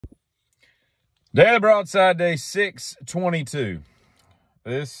Daily Broadside, day 622.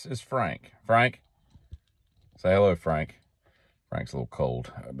 This is Frank. Frank, say hello, Frank. Frank's a little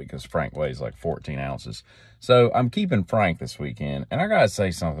cold because Frank weighs like 14 ounces. So I'm keeping Frank this weekend, and I gotta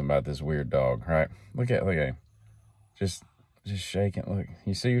say something about this weird dog, right? Look at him. Just shaking. Look,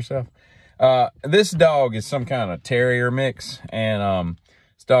 you see yourself? This dog is some kind of terrier mix, and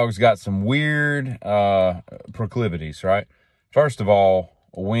this dog's got some weird proclivities, right? First of all,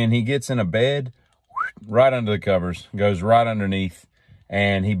 when he gets in a bed, right under the covers, goes right underneath,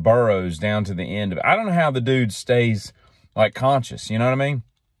 and he burrows down to the end of it. I don't know how the dude stays like conscious, you know what I mean?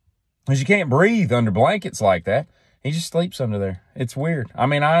 Because you can't breathe under blankets like that. He just sleeps under there. It's weird. I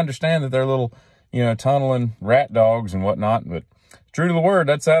mean, I understand that they're little, tunneling rat dogs and whatnot, but true to the word,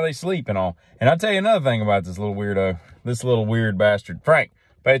 that's how they sleep and all. And I'll tell you another thing about this little weirdo, this little weird bastard. Frank,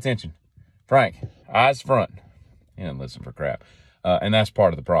 pay attention. Frank, eyes front. He doesn't listen for crap. And that's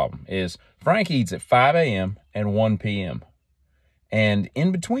part of the problem, is Frank eats at 5 a.m. and 1 p.m. And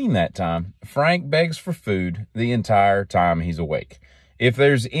in between that time, Frank begs for food the entire time he's awake. If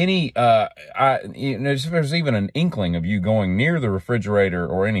there's any, if there's even an inkling of you going near the refrigerator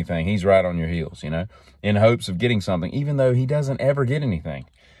or anything, he's right on your heels, in hopes of getting something, even though he doesn't ever get anything.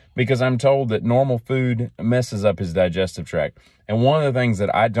 Because I'm told that normal food messes up his digestive tract. And one of the things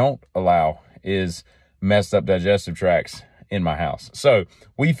that I don't allow is messed up digestive tracts in my house. So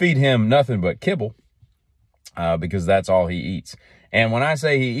we feed him nothing but kibble because that's all he eats. And when I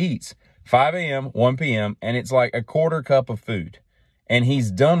say he eats, 5 a.m., 1 p.m., and it's like a quarter cup of food. And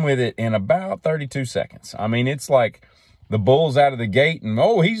he's done with it in about 32 seconds. I mean, it's like the bull's out of the gate and,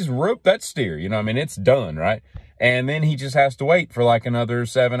 he's roped that steer. It's done, right? And then he just has to wait for like another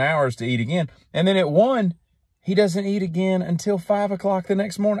 7 hours to eat again. And then at 1, he doesn't eat again until 5 o'clock the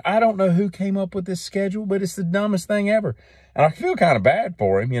next morning. I don't know who came up with this schedule, but it's the dumbest thing ever. And I feel kind of bad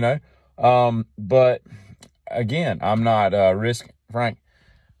for him, But again, I'm not Frank.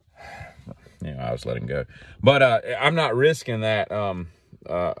 I was letting go. But I'm not risking that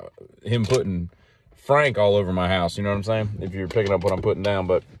him putting Frank all over my house, you know what I'm saying? If you're picking up what I'm putting down.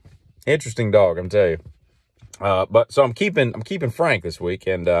 But interesting dog, I'm telling you. But so I'm keeping Frank this week,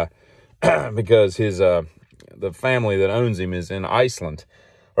 and because his the family that owns him is in Iceland.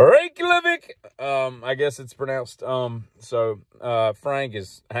 Reykjavik, I guess it's pronounced. So Frank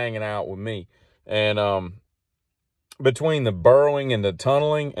is hanging out with me, and between the burrowing and the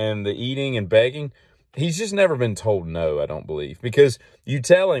tunneling and the eating and begging, he's just never been told no, I don't believe. Because you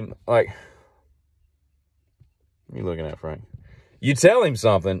tell him, like, what are you looking at, Frank? You tell him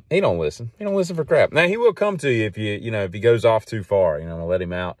something, he don't listen. He don't listen for crap. Now, he will come to you if if he goes off too far, I'll let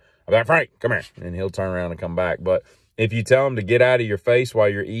him out. I'm like, Frank, come here. And he'll turn around and come back. But if you tell him to get out of your face while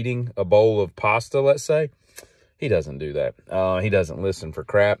you're eating a bowl of pasta, let's say, he doesn't do that. He doesn't listen for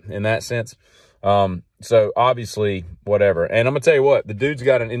crap in that sense. So obviously, whatever. And I'm going to tell you what, the dude's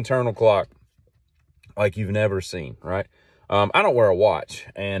got an internal clock like you've never seen, right? I don't wear a watch,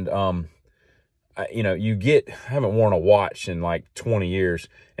 and, I haven't worn a watch in like 20 years.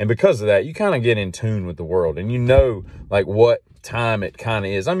 And because of that, you kind of get in tune with the world, and like what time it kind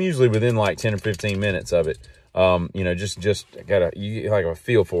of is. I'm usually within like 10 or 15 minutes of it. Just got a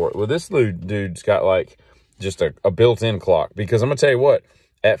feel for it. Well, this dude's got like just a built-in clock, because I'm going to tell you what,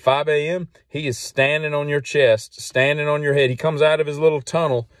 at 5 a.m., he is standing on your chest, standing on your head. He comes out of his little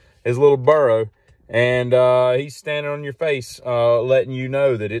tunnel, his little burrow, and he's standing on your face, letting you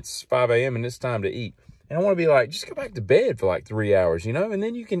know that it's 5 a.m. and it's time to eat. And I want to be like, just go back to bed for like 3 hours, and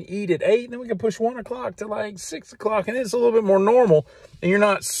then you can eat at 8, and then we can push 1 o'clock to like 6 o'clock, and it's a little bit more normal, and you're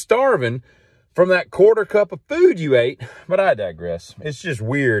not starving from that quarter cup of food you ate. But I digress. It's just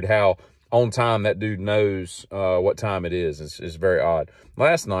weird how on time that dude knows what time it is. It's very odd.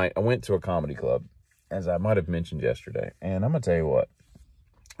 Last night, I went to a comedy club, as I might have mentioned yesterday. And I'm going to tell you what.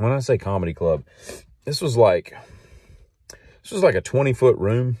 When I say comedy club, this was like a 20-foot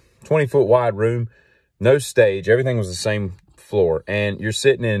room, 20-foot wide room, no stage. Everything was the same floor. And you're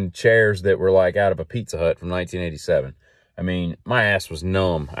sitting in chairs that were like out of a Pizza Hut from 1987. I mean, my ass was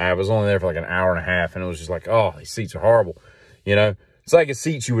numb. I was only there for like an hour and a half, and it was just like, oh, these seats are horrible, It's like a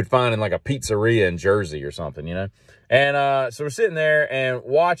seat you would find in like a pizzeria in Jersey or something, And so we're sitting there and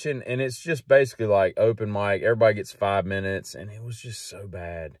watching, and it's just basically like open mic. Everybody gets 5 minutes, and it was just so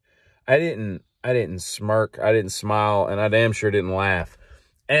bad. I didn't smirk, I didn't smile, and I damn sure didn't laugh.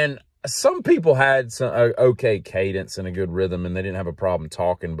 And some people had some okay cadence and a good rhythm, and they didn't have a problem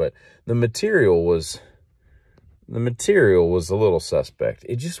talking, but the material was a little suspect.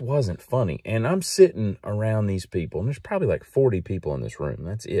 It just wasn't funny. And I'm sitting around these people, and there's probably like 40 people in this room.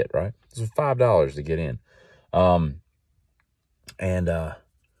 That's it, right? This was $5 to get in.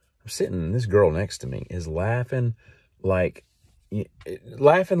 I'm sitting, and this girl next to me is laughing like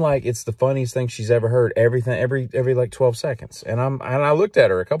it's the funniest thing she's ever heard. Every like 12 seconds. And I looked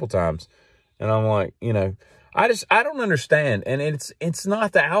at her a couple times, and I'm like, you know, I don't understand. And it's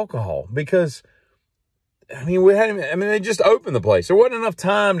not the alcohol, because I mean, they just opened the place. There wasn't enough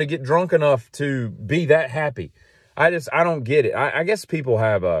time to get drunk enough to be that happy. I don't get it. I guess people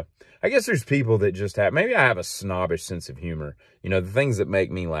have I guess there's people that just have, maybe I have a snobbish sense of humor. You know, the things that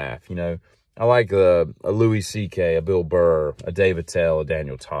make me laugh, you know. I like a Louis C.K., a Bill Burr, a Dave Attell, a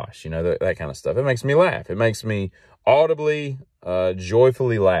Daniel Tosh, you know, that kind of stuff. It makes me laugh. It makes me audibly,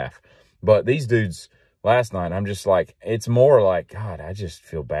 joyfully laugh. But these dudes last night, I'm just like, it's more like, God, I just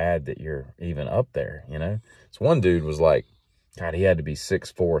feel bad that you're even up there, you know. So one dude was like, God, he had to be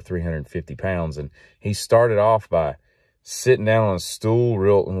 6'4", 350 pounds. And he started off by sitting down on a stool,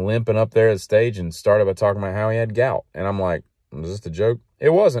 and limping up there at the stage, and started by talking about how he had gout. And I'm like, was this a joke? It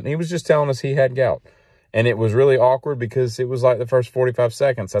wasn't. He was just telling us he had gout. And it was really awkward, because it was like the first 45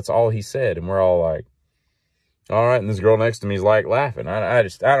 seconds. That's all he said. And we're all like, all right. And this girl next to me is like laughing. I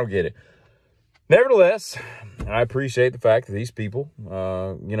don't get it. Nevertheless, I appreciate the fact that these people,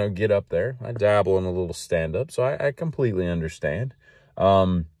 you know, get up there. I dabble in a little stand-up, so I completely understand.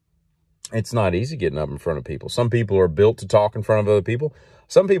 It's not easy getting up in front of people. Some people are built to talk in front of other people.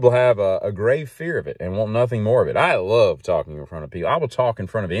 Some people have a grave fear of it and want nothing more of it. I love talking in front of people. I will talk in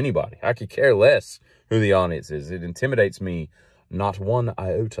front of anybody. I could care less who the audience is. It intimidates me not one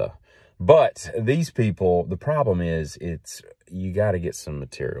iota. But these people, the problem is, you got to get some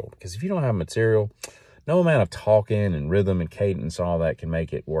material. Because if you don't have material, no amount of talking and rhythm and cadence, all that can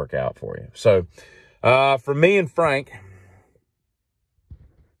make it work out for you. So, for me and Frank,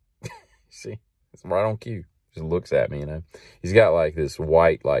 see, it's right on cue. Just looks at me, you know. He's got like this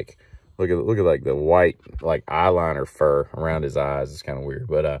white, like, look at like the white, like, eyeliner fur around his eyes. It's kind of weird.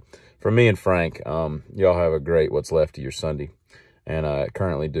 But for me and Frank, y'all have a great what's left of your Sunday. And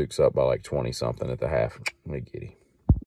currently Duke's up by like 20-something at the half. Let me get him.